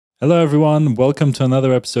Hello everyone, welcome to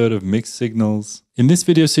another episode of Mixed Signals. In this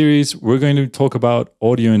video series, we're going to talk about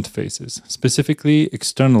audio interfaces, specifically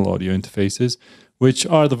external audio interfaces, which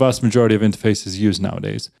are the vast majority of interfaces used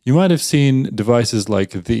nowadays. You might have seen devices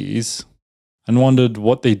like these and wondered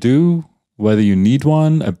what they do, whether you need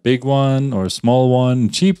one, a big one or a small one, a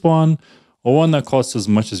cheap one, or one that costs as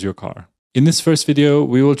much as your car. In this first video,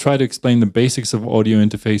 we will try to explain the basics of audio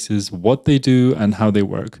interfaces, what they do and how they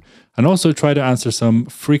work, and also try to answer some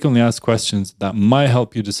frequently asked questions that might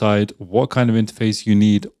help you decide what kind of interface you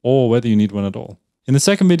need or whether you need one at all. In the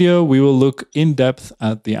second video, we will look in depth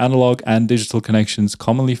at the analog and digital connections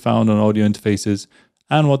commonly found on audio interfaces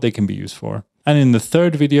and what they can be used for. And in the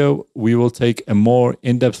third video, we will take a more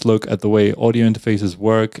in-depth look at the way audio interfaces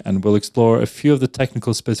work, and we'll explore a few of the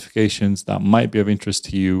technical specifications that might be of interest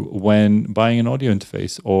to you when buying an audio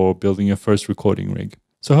interface or building your first recording rig.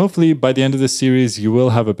 So hopefully by the end of this series, you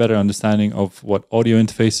will have a better understanding of what audio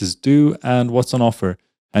interfaces do and what's on offer,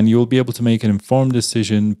 and you'll be able to make an informed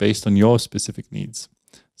decision based on your specific needs.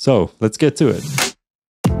 So let's get to it.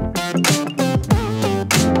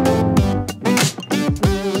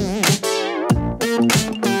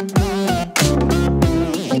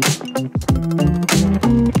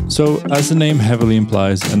 So, as the name heavily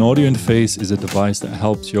implies, an audio interface is a device that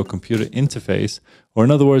helps your computer interface, or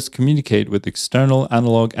in other words, communicate with external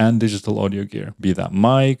analog and digital audio gear, be that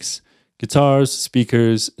mics, guitars,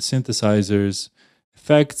 speakers, synthesizers,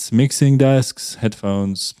 effects, mixing desks,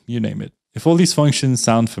 headphones, you name it. If all these functions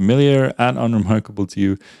sound familiar and unremarkable to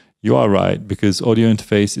you, you are right, because audio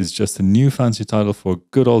interface is just a new fancy title for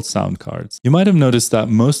good old sound cards. You might have noticed that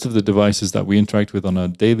most of the devices that we interact with on a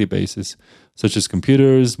daily basis, such as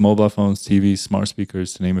computers, mobile phones, TVs, smart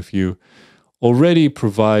speakers, to name a few, already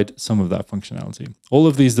provide some of that functionality. All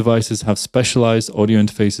of these devices have specialized audio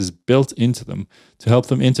interfaces built into them to help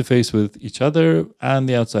them interface with each other and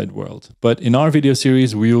the outside world. But in our video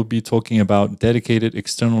series, we will be talking about dedicated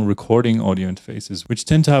external recording audio interfaces, which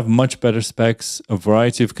tend to have much better specs, a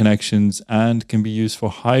variety of connections, and can be used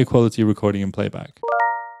for high quality recording and playback.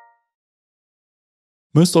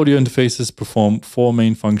 Most audio interfaces perform four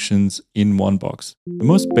main functions in one box. The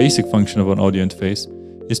most basic function of an audio interface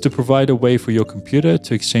is to provide a way for your computer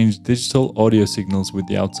to exchange digital audio signals with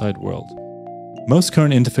the outside world. Most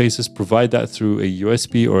current interfaces provide that through a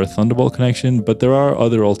USB or a Thunderbolt connection, but there are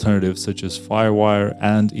other alternatives such as Firewire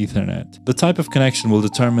and Ethernet. The type of connection will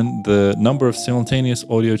determine the number of simultaneous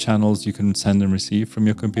audio channels you can send and receive from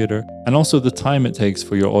your computer, and also the time it takes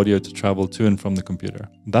for your audio to travel to and from the computer.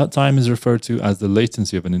 That time is referred to as the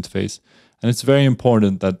latency of an interface, and it's very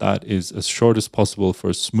important that that is as short as possible for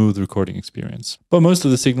a smooth recording experience. But most of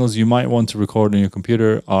the signals you might want to record on your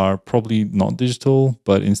computer are probably not digital,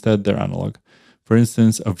 but instead they're analog. For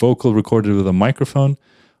instance, a vocal recorded with a microphone,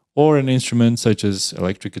 or an instrument such as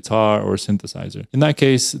electric guitar or synthesizer. In that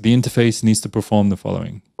case, the interface needs to perform the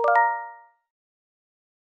following.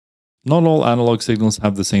 Not all analog signals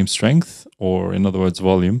have the same strength, or in other words,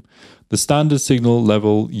 volume. The standard signal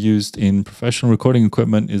level used in professional recording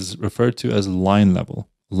equipment is referred to as line level.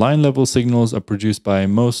 Line level signals are produced by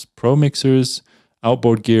most pro mixers,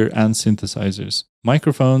 outboard gear, and synthesizers.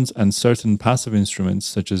 Microphones and certain passive instruments,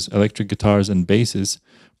 such as electric guitars and basses,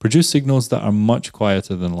 produce signals that are much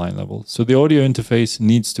quieter than line level. So the audio interface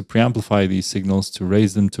needs to preamplify these signals to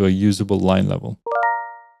raise them to a usable line level.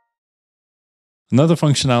 Another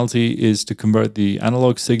functionality is to convert the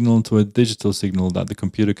analog signal to a digital signal that the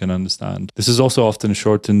computer can understand. This is also often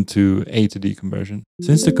shortened to A to D conversion.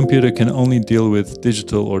 Since the computer can only deal with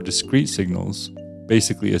digital or discrete signals,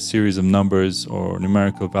 basically a series of numbers or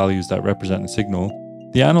numerical values that represent a signal,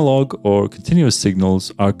 the analog or continuous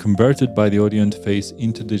signals are converted by the audio interface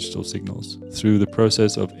into digital signals through the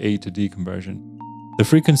process of A to D conversion. The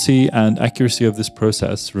frequency and accuracy of this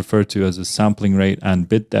process, referred to as a sampling rate and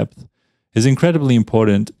bit depth, is incredibly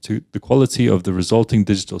important to the quality of the resulting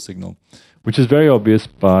digital signal, which is very obvious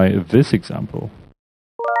by this example.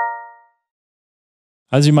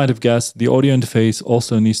 As you might have guessed, the audio interface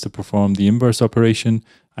also needs to perform the inverse operation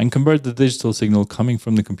and convert the digital signal coming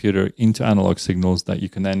from the computer into analog signals that you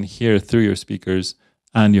can then hear through your speakers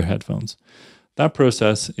and your headphones. That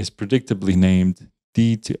process is predictably named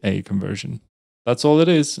D to A conversion. That's all it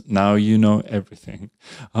is. Now you know everything.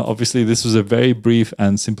 Obviously, this was a very brief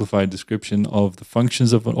and simplified description of the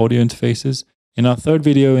functions of audio interfaces. In our third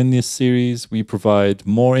video in this series, we provide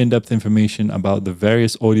more in-depth information about the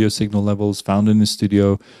various audio signal levels found in the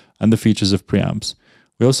studio and the features of preamps.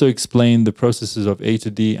 We also explain the processes of A to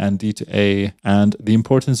D and D to A and the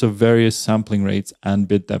importance of various sampling rates and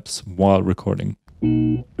bit depths while recording.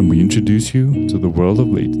 and we introduce you to the world of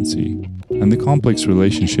latency and the complex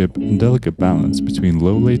relationship and delicate balance between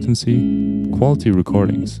low latency, quality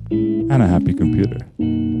recordings, and a happy computer.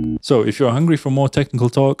 So if you're hungry for more technical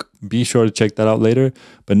talk, be sure to check that out later.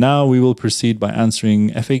 But now we will proceed by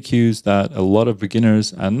answering FAQs that a lot of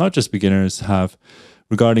beginners, and not just beginners, have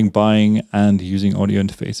regarding buying and using audio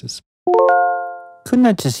interfaces. Couldn't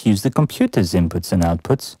I just use the computer's inputs and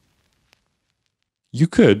outputs? You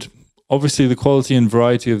could. Obviously, the quality and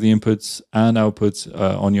variety of the inputs and outputs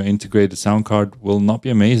on your integrated sound card will not be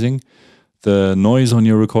amazing. The noise on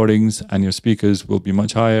your recordings and your speakers will be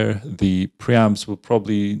much higher. The preamps will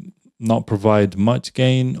probably not provide much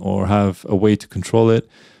gain or have a way to control it.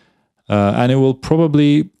 And it will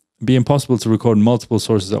probably be impossible to record multiple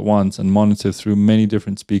sources at once and monitor through many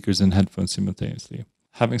different speakers and headphones simultaneously.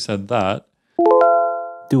 Having said that,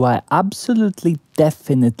 do I absolutely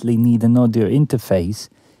definitely need an audio interface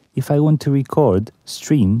if I want to record,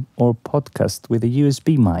 stream, or podcast with a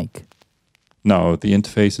USB mic? no, the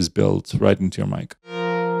interface is built right into your mic.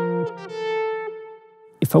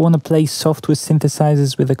 If I want to play soft with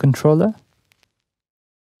synthesizers with a controller?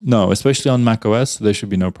 No, especially on macOS, there should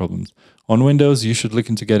be no problems. On Windows, you should look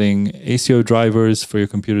into getting ACO drivers for your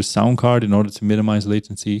computer's sound card in order to minimize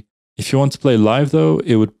latency. If you want to play live though,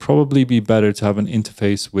 it would probably be better to have an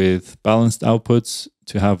interface with balanced outputs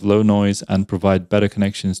to have low noise and provide better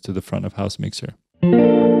connections to the front of house mixer.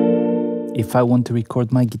 If I want to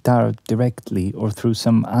record my guitar directly or through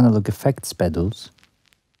some analog effects pedals?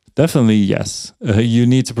 Definitely yes. You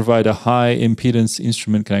need to provide a high impedance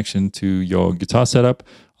instrument connection to your guitar setup.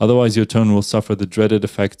 Otherwise, your tone will suffer the dreaded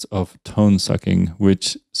effects of tone sucking,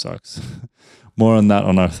 which sucks. More on that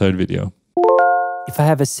on our third video. If I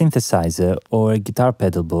have a synthesizer or a guitar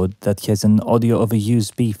pedal board that has an audio over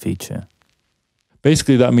USB feature?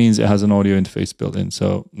 Basically, that means it has an audio interface built in,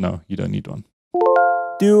 so no, you don't need one.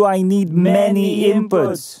 Do I need many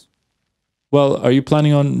inputs? Well, are you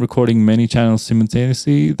planning on recording many channels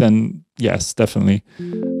simultaneously? Then yes, definitely.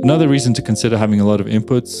 Another reason to consider having a lot of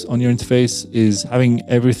inputs on your interface is having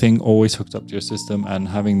everything always hooked up to your system and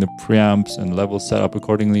having the preamps and levels set up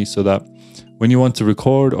accordingly so that when you want to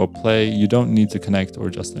record or play, you don't need to connect or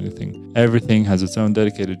adjust anything. Everything has its own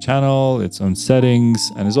dedicated channel, its own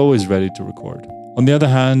settings, and is always ready to record. On the other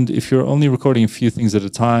hand, if you're only recording a few things at a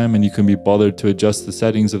time and you can be bothered to adjust the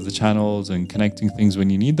settings of the channels and connecting things when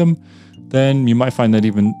you need them, then you might find that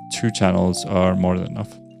even 2 channels are more than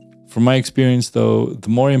enough. From my experience though, the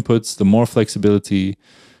more inputs, the more flexibility,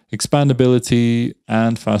 expandability,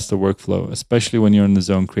 and faster workflow, especially when you're in the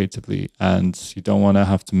zone creatively and you don't want to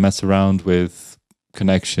have to mess around with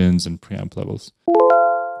connections and preamp levels.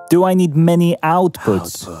 Do I need many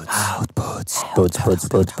outputs?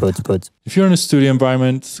 If you're in a studio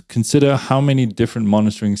environment, consider how many different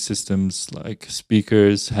monitoring systems like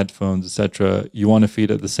speakers, headphones, etc. you want to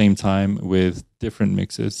feed at the same time with different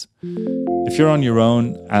mixes. If you're on your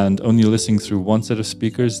own and only listening through one set of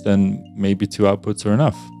speakers, then maybe 2 outputs are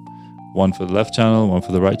enough. One for the left channel, one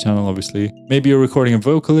for the right channel, obviously. Maybe you're recording a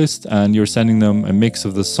vocalist and you're sending them a mix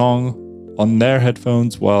of the song on their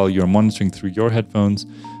headphones while you're monitoring through your headphones.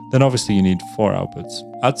 Then obviously you need 4 outputs.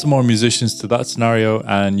 Add some more musicians to that scenario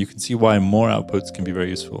and you can see why more outputs can be very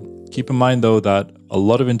useful. Keep in mind though that a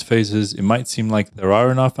lot of interfaces, it might seem like there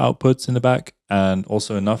are enough outputs in the back and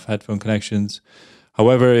also enough headphone connections.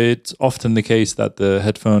 However, it's often the case that the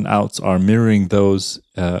headphone outs are mirroring those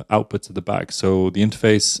outputs at the back. So the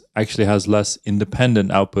interface actually has less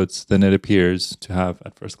independent outputs than it appears to have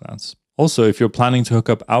at first glance. Also, if you're planning to hook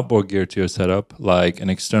up outboard gear to your setup, like an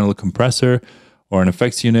external compressor or an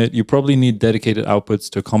effects unit, you probably need dedicated outputs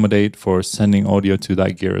to accommodate for sending audio to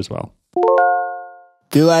that gear as well.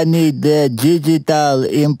 Do I need the digital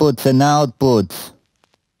inputs and outputs?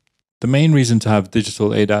 The main reason to have digital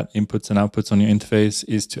ADAT inputs and outputs on your interface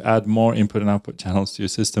is to add more input and output channels to your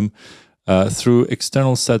system through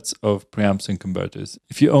external sets of preamps and converters.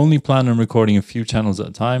 If you only plan on recording a few channels at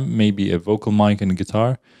a time, maybe a vocal mic and a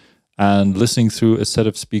guitar, and listening through a set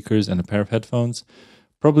of speakers and a pair of headphones,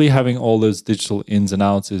 probably having all those digital ins and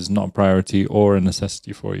outs is not a priority or a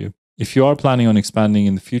necessity for you. If you are planning on expanding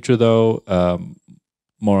in the future though,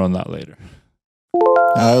 more on that later.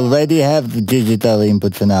 I already have the digital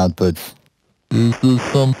inputs and outputs. Is this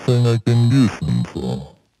something I can use them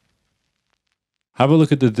for? Have a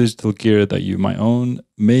look at the digital gear that you might own.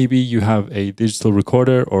 Maybe you have a digital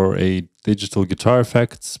recorder or a digital guitar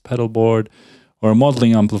effects pedal board, or a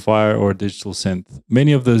modeling amplifier or a digital synth.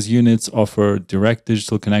 Many of those units offer direct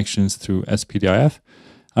digital connections through SPDIF,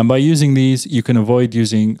 and by using these, you can avoid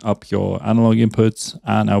using up your analog inputs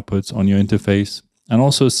and outputs on your interface and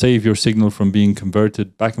also save your signal from being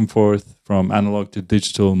converted back and forth from analog to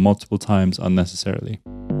digital multiple times unnecessarily.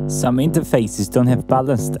 Some interfaces don't have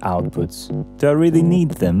balanced outputs. Do I really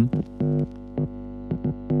need them?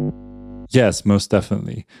 Yes, most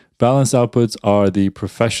definitely. Balanced outputs are the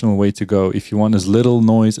professional way to go if you want as little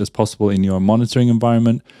noise as possible in your monitoring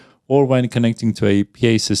environment or when connecting to a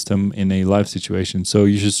PA system in a live situation. So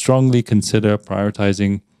you should strongly consider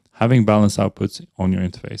prioritizing having balanced outputs on your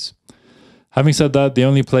interface. Having said that, the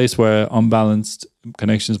only place where unbalanced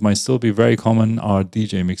connections might still be very common are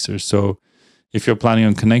DJ mixers. So if you're planning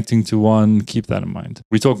on connecting to one, keep that in mind.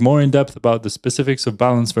 We talk more in depth about the specifics of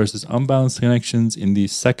balanced versus unbalanced connections in the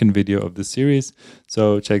second video of this series,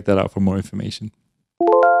 so check that out for more information.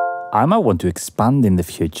 I might want to expand in the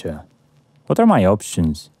future. What are my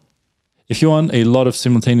options? If you want a lot of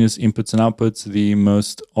simultaneous inputs and outputs, the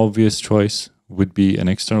most obvious choice would be an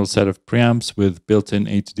external set of preamps with built-in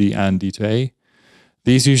A to D and D to A.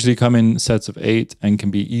 These usually come in sets of 8 and can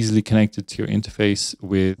be easily connected to your interface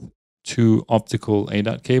with 2 optical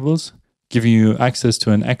ADAT cables, giving you access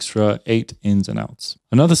to an extra 8 ins and outs.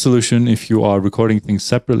 Another solution, if you are recording things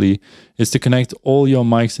separately, is to connect all your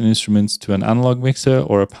mics and instruments to an analog mixer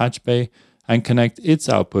or a patch bay and connect its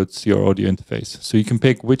outputs to your audio interface, so you can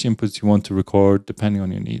pick which inputs you want to record depending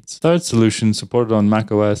on your needs. Third solution, supported on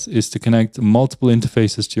macOS, is to connect multiple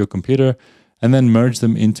interfaces to your computer and then merge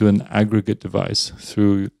them into an aggregate device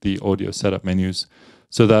through the audio setup menus,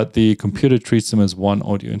 so that the computer treats them as one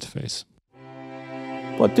audio interface.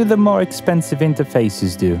 What do the more expensive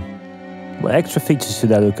interfaces do? What extra features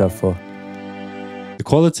should I look out for? The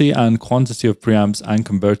quality and quantity of preamps and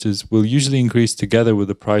converters will usually increase together with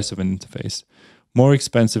the price of an interface. More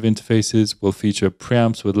expensive interfaces will feature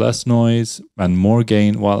preamps with less noise and more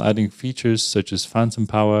gain, while adding features such as phantom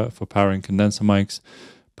power for powering condenser mics,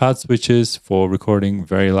 pad switches for recording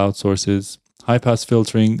very loud sources, high-pass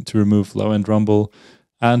filtering to remove low-end rumble,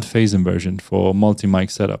 and phase inversion for multi-mic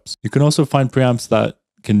setups. You can also find preamps that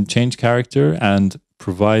can change character and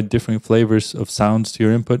provide different flavors of sounds to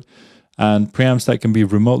your input, and preamps that can be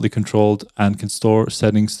remotely controlled and can store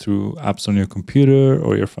settings through apps on your computer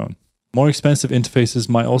or your phone. More expensive interfaces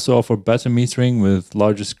might also offer better metering with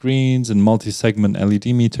larger screens and multi-segment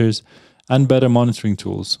LED meters, and better monitoring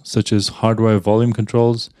tools such as hardware volume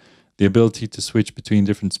controls, the ability to switch between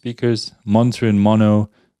different speakers, monitor in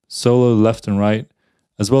mono, solo left and right,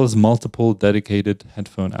 as well as multiple dedicated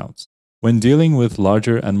headphone outs. When dealing with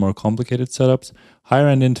larger and more complicated setups,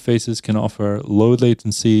 higher-end interfaces can offer low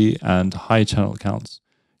latency and high channel counts,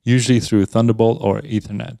 usually through Thunderbolt or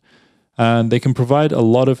Ethernet. And they can provide a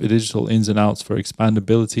lot of digital ins and outs for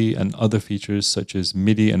expandability and other features such as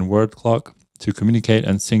MIDI and word clock to communicate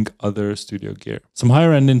and sync other studio gear. Some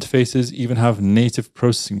higher-end interfaces even have native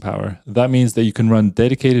processing power. That means that you can run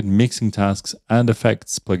dedicated mixing tasks and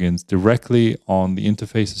effects plugins directly on the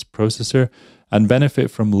interface's processor and benefit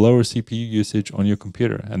from lower CPU usage on your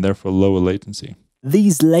computer and therefore lower latency.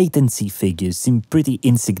 These latency figures seem pretty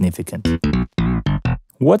insignificant.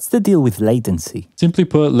 What's the deal with latency? Simply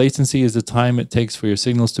put, latency is the time it takes for your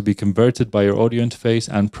signals to be converted by your audio interface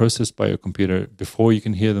and processed by your computer before you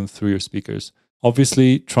can hear them through your speakers.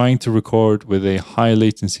 Obviously, trying to record with a high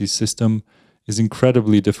latency system is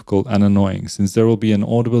incredibly difficult and annoying, since there will be an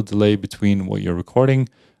audible delay between what you're recording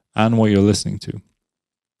and what you're listening to.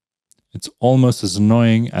 It's almost as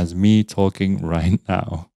annoying as me talking right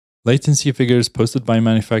now. Latency figures posted by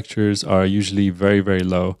manufacturers are usually very, very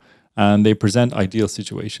low, and they present ideal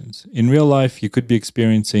situations. In real life, you could be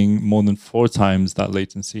experiencing more than 4 times that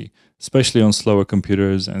latency, especially on slower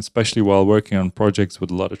computers and especially while working on projects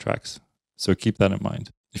with a lot of tracks. So keep that in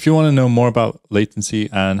mind. If you want to know more about latency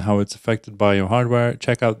and how it's affected by your hardware,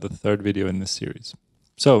 check out the 3rd video in this series.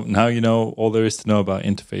 So now you know all there is to know about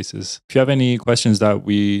interfaces. If you have any questions that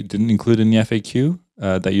we didn't include in the FAQ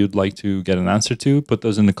that you'd like to get an answer to, put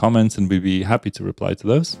those in the comments and we'd be happy to reply to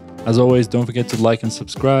those. As always, don't forget to like and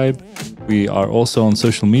subscribe. We are also on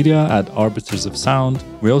social media at Arbiters of Sound.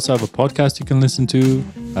 We also have a podcast you can listen to,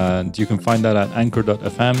 and you can find that at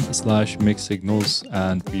anchor.fm/mixsignals,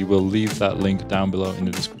 and we will leave that link down below in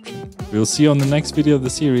the description. We will see you on the next video of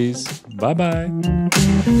the series. Bye bye.